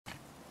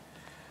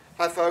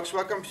Hi folks,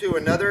 welcome to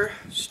another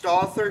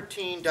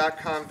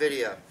Stall13.com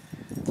video.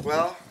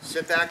 Well,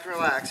 sit back and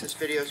relax. This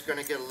video is going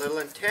to get a little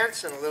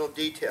intense and a little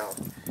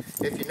detailed.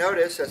 If you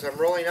notice, as I'm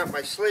rolling up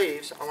my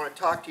sleeves, I want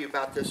to talk to you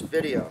about this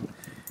video.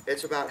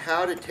 It's about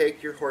how to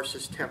take your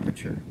horse's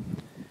temperature.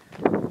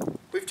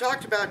 We've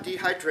talked about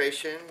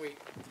dehydration.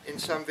 In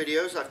some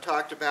videos I've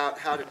talked about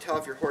how to tell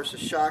if your horse is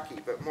shocky,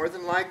 but more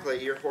than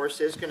likely your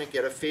horse is going to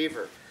get a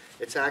fever.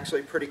 It's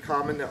actually pretty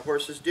common that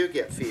horses do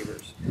get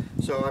fevers.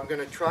 So I'm going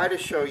to try to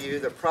show you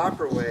the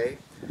proper way,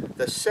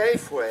 the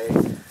safe way,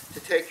 to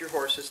take your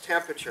horse's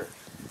temperature.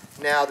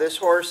 Now this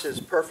horse is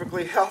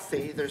perfectly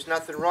healthy, there's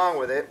nothing wrong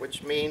with it,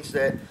 which means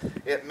that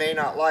it may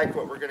not like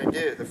what we're going to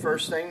do. The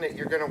first thing that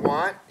you're going to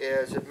want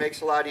is, it makes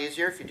it a lot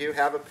easier if you do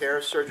have a pair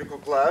of surgical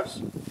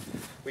gloves.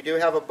 We do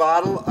have a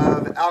bottle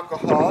of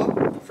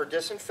alcohol for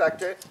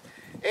disinfectant,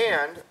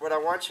 and what I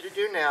want you to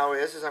do now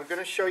is I'm going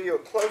to show you a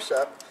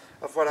close-up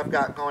of what I've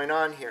got going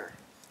on here.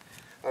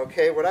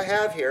 Okay, what I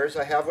have here is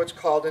I have what's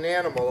called an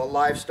animal, a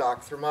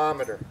livestock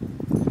thermometer.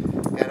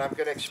 And I'm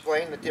going to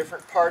explain the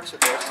different parts of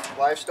this.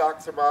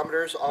 Livestock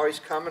thermometers always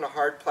come in a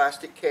hard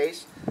plastic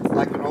case,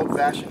 like an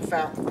old-fashioned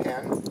fountain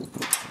pen.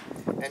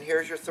 And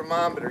here's your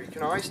thermometer. You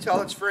can always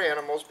tell it's for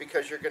animals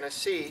because you're going to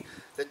see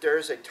that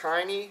there's a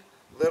tiny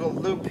little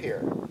loop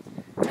here.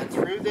 And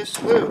through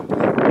this loop,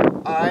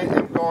 I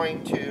am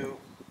going to,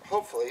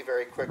 hopefully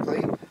very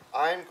quickly,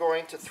 I'm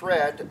going to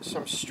thread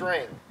some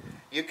string.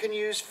 You can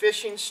use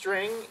fishing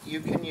string,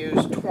 you can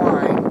use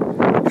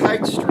twine,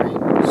 kite string,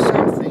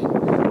 something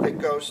that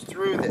goes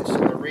through this.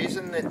 And the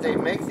reason that they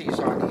make these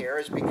on here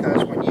is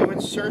because when you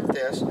insert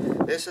this,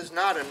 this is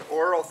not an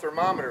oral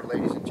thermometer,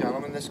 ladies and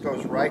gentlemen. This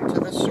goes right to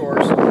the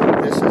source.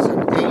 This is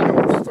an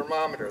anal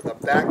thermometer, the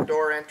back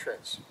door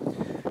entrance.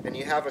 And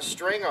you have a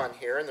string on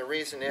here, and the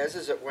reason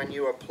is that when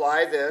you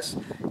apply this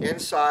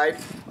inside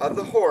of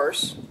the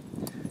horse,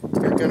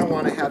 you're going to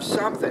want to have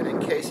something in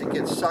case it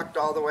gets sucked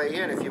all the way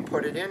in. If you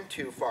put it in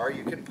too far,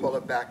 you can pull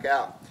it back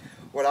out.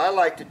 What I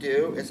like to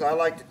do is I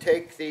like to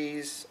take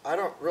these, I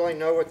don't really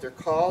know what they're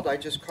called, I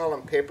just call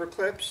them paper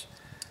clips.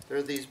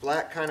 They're these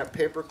black kind of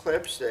paper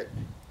clips that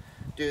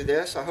do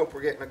this. I hope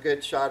we're getting a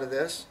good shot of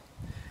this.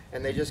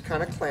 And they just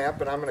kind of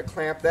clamp, and I'm going to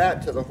clamp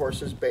that to the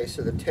horse's base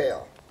of the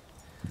tail.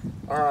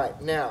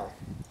 Alright, now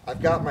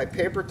I've got my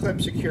paper clip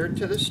secured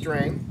to the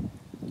string,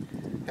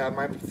 have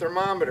my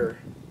thermometer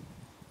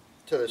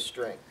to the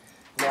string.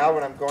 Now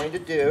what I'm going to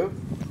do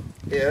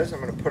is I'm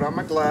going to put on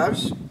my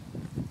gloves,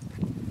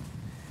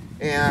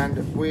 and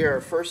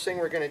first thing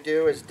we're going to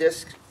do is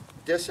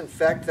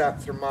disinfect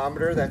that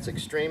thermometer. That's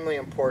extremely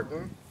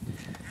important.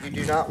 You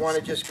do not want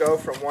to just go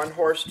from one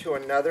horse to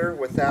another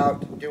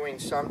without doing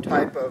some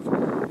type of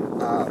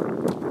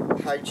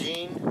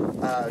hygiene,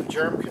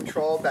 germ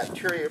control,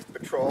 bacteria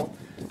control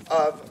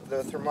of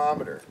the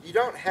thermometer. You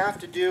don't have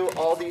to do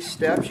all these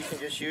steps. You can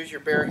just use your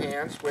bare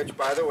hands, which,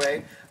 by the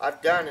way,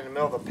 I've done in the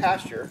middle of a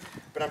pasture,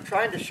 but I'm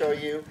trying to show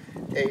you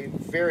a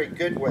very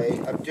good way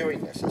of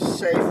doing this, a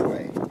safe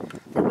way,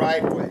 the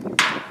right way.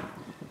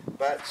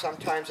 But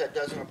sometimes that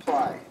doesn't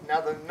apply.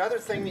 Now, another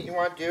thing that you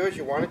want to do is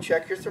you want to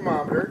check your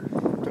thermometer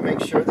to make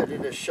sure that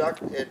it is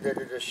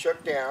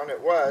shook down.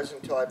 It was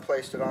until I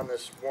placed it on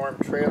this warm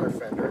trailer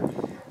fender,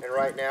 and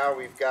right now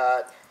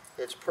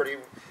it's pretty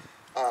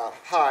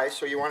high,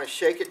 so you want to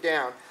shake it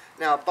down.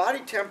 Now, body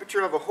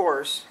temperature of a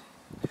horse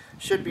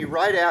should be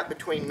right at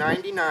between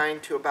 99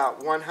 to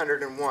about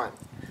 101.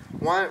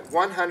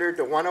 100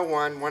 to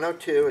 101,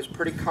 102 is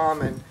pretty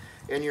common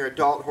in your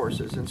adult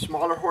horses. In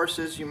smaller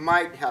horses, you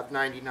might have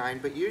 99,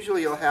 but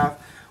usually you'll have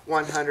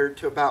 100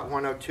 to about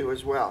 102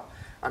 as well.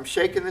 I'm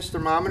shaking this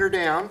thermometer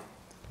down,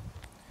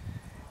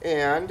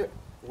 and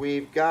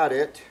we've got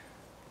it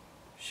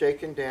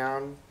shaken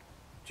down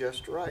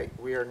just right.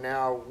 We are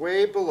now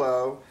way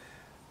below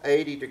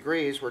 80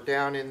 degrees. We're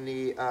down in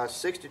the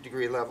 60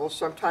 degree level.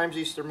 Sometimes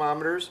these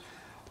thermometers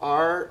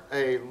are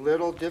a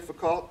little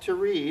difficult to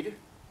read.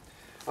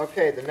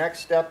 Okay, the next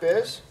step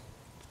is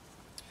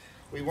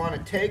we want to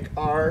take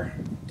our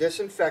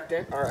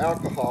disinfectant, our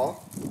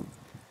alcohol,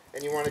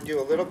 and you want to do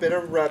a little bit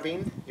of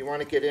rubbing. You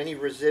want to get any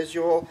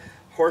residual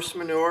horse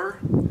manure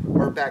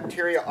or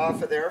bacteria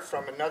off of there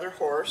from another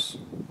horse.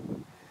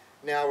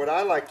 Now what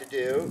I like to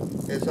do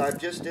is I've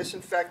just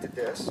disinfected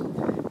this.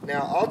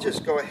 Now I'll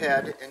just go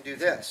ahead and do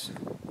this.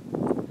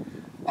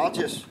 I'll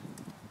just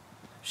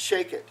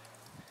shake it.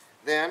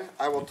 Then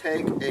I will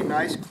take a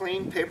nice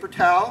clean paper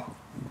towel.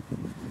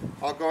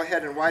 I'll go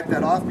ahead and wipe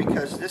that off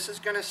because this is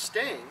going to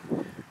sting.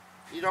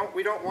 We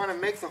don't want to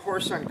make the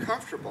horse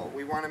uncomfortable.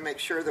 We want to make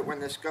sure that when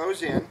this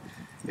goes in,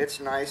 it's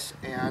nice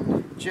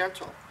and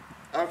gentle.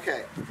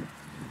 Okay.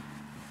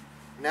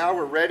 Now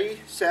we're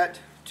ready, set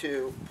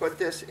to put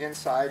this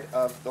inside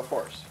of the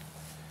horse.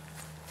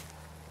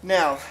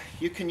 Now,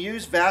 you can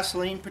use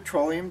Vaseline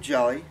petroleum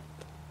jelly,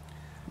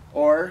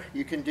 or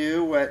you can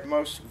do what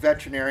most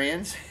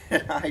veterinarians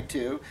and I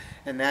do,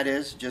 and that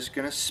is just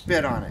going to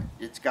spit on it.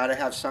 It's got to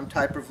have some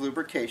type of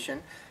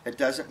lubrication. It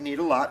doesn't need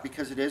a lot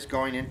because it is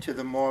going into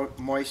the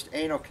moist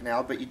anal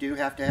canal, but you do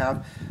have to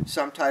have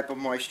some type of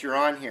moisture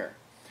on here.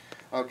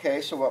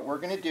 Okay, so what we're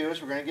going to do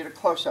is we're going to get a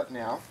close-up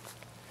now.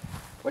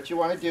 What you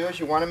want to do is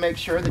you want to make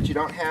sure that you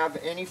don't have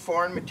any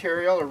foreign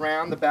material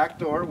around the back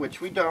door,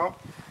 which we don't.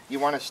 You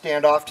want to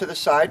stand off to the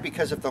side,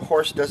 because if the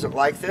horse doesn't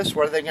like this,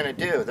 what are they going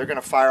to do? They're going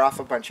to fire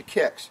off a bunch of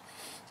kicks.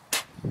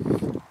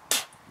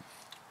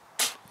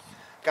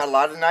 Got a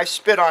lot of nice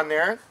spit on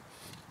there.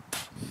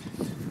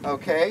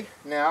 Okay,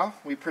 now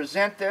we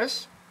present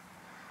this.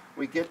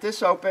 We get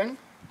this open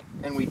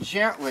and we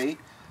gently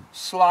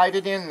slide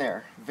it in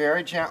there.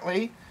 Very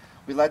gently.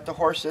 We let the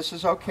horse, this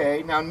is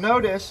okay. Now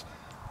notice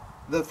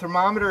the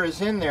thermometer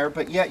is in there,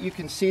 but yet you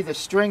can see the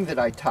string that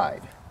I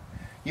tied.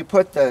 You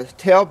put the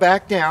tail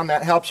back down,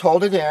 that helps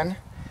hold it in,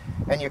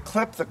 and you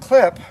clip the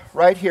clip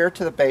right here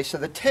to the base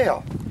of the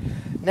tail.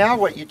 Now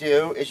what you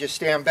do is you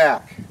stand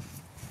back.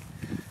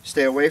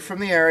 Stay away from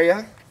the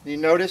area. You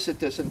notice that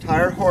this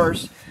entire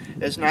horse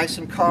is nice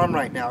and calm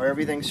right now.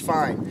 Everything's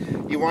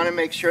fine. You want to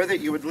make sure that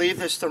you would leave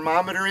this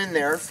thermometer in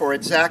there for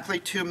exactly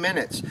 2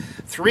 minutes.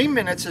 3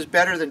 minutes is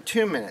better than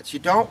 2 minutes.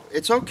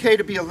 It's okay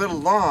to be a little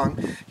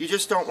long. You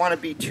just don't want to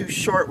be too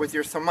short with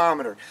your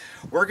thermometer.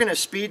 We're going to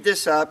speed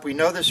this up. We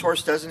know this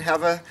horse doesn't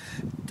have a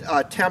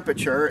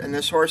temperature, and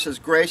this horse is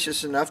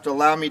gracious enough to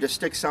allow me to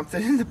stick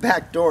something in the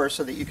back door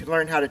so that you can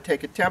learn how to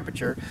take a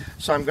temperature.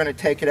 So I'm going to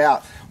take it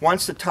out.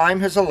 Once the time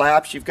has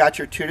elapsed, you've got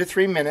your 2 to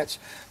 3 minutes.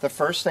 The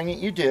first thing that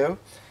you do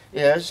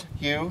is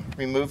you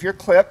remove your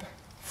clip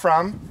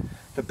from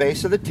the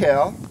base of the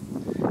tail.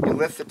 You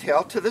lift the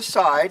tail to the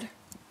side.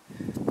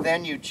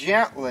 Then you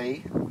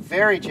gently,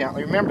 very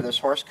gently, remember this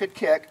horse could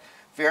kick,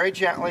 very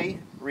gently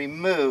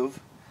remove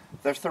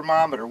the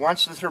thermometer.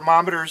 Once the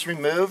thermometer is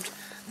removed,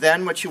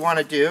 then what you want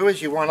to do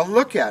is you want to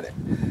look at it.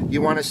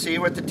 You want to see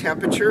what the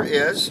temperature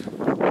is,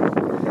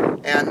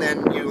 and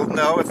then you will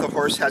know if the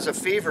horse has a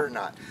fever or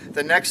not.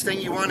 The next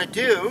thing you want to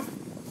do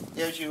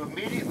is you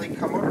immediately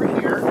come over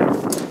here.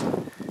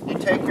 You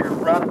take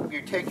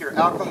your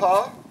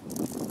alcohol,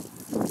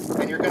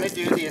 and you're going to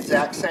do the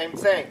exact same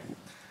thing.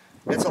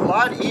 It's a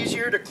lot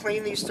easier to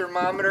clean these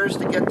thermometers,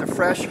 to get the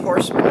fresh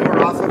horse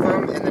manure off of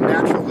them and the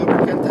natural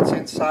lubricant that's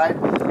inside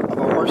of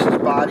a horse's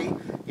body.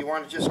 You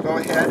want to just go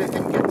ahead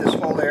and get this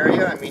whole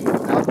area. I mean,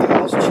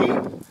 alcohol's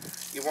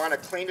cheap. You want to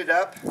clean it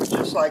up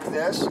just like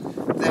this.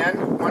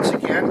 Then, once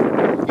again,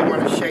 you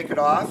want to shake it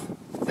off.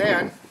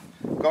 Then,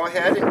 go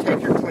ahead and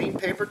take your clean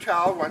paper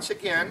towel once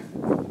again,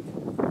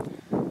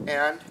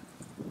 and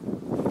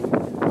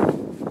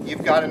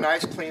you've got a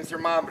nice clean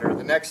thermometer.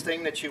 The next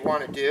thing that you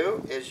want to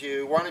do is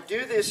you want to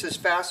do this as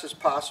fast as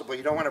possible.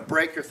 You don't want to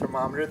break your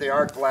thermometer. They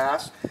are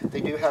glass. They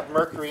do have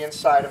mercury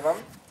inside of them.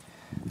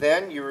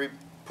 Then you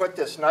put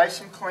this nice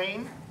and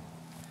clean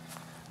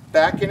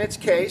back in its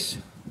case,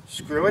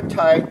 screw it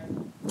tight,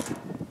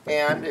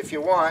 and if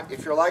you want,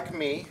 if you're like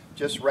me,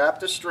 just wrap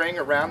the string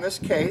around this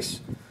case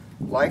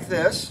like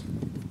this,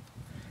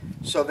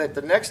 so that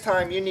the next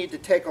time you need to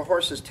take a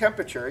horse's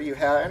temperature, you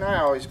have, and I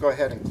always go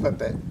ahead and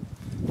clip it,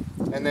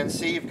 and then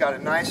see you've got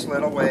a nice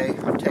little way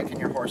of taking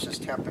your horse's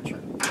temperature.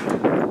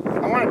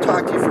 I want to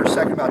talk to you for a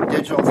second about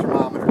digital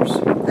thermometers.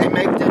 They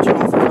make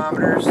digital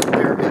thermometers.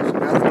 There is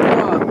nothing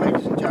wrong,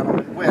 ladies and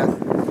gentlemen,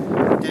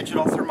 with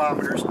digital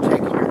thermometers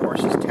taking your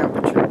horse's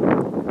temperature.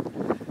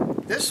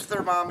 This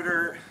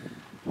thermometer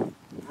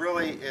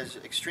really is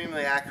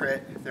extremely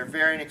accurate. They're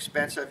very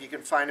inexpensive. You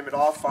can find them at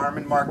all farm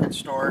and market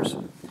stores.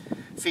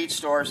 Feed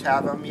stores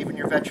have them. Even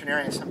your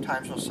veterinarian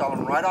sometimes will sell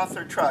them right off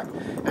their truck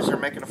as they're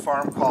making a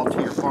farm call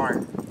to your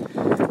barn.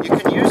 You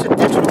can use a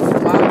digital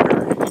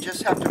thermometer. You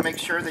just have to make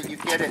sure that you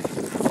get it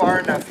far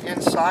enough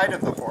inside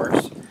of the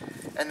horse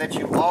and that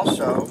you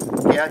also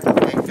get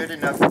a good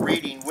enough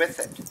reading with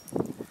it.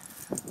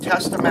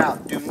 Test them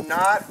out. Do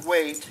not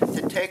wait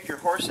to take your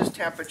horse's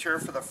temperature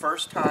for the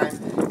first time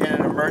in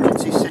an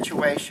emergency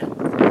situation.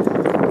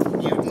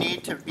 You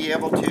need to be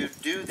able to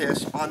do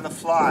this on the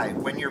fly,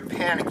 when you're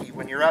panicky,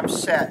 when you're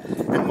upset,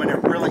 and when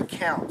it really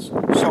counts.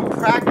 So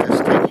practice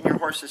taking your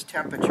horse's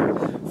temperature.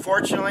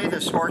 Fortunately,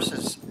 this horse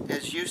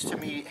is used to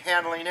me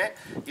handling it.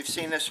 You've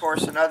seen this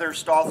horse in other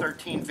Stall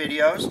 13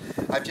 videos.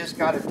 I've just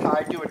got it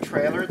tied to a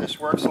trailer. This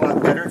works a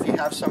lot better if you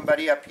have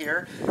somebody up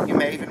here. You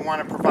may even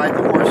want to provide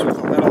the horse with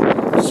a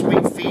little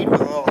sweet feed,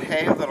 with a little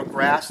hay, a little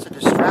grass to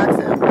distract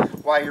them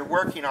while you're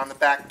working on the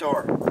back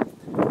door.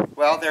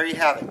 Well, there you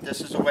have it.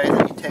 This is a way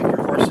that you take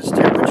your horse's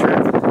temperature,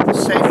 the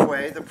safe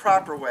way, the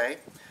proper way.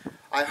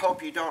 I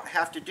hope you don't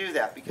have to do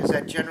that, because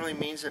that generally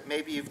means that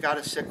maybe you've got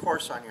a sick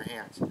horse on your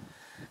hands.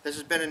 This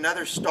has been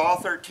another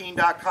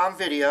Stall13.com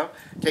video.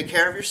 Take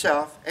care of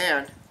yourself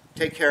and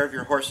take care of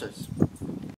your horses.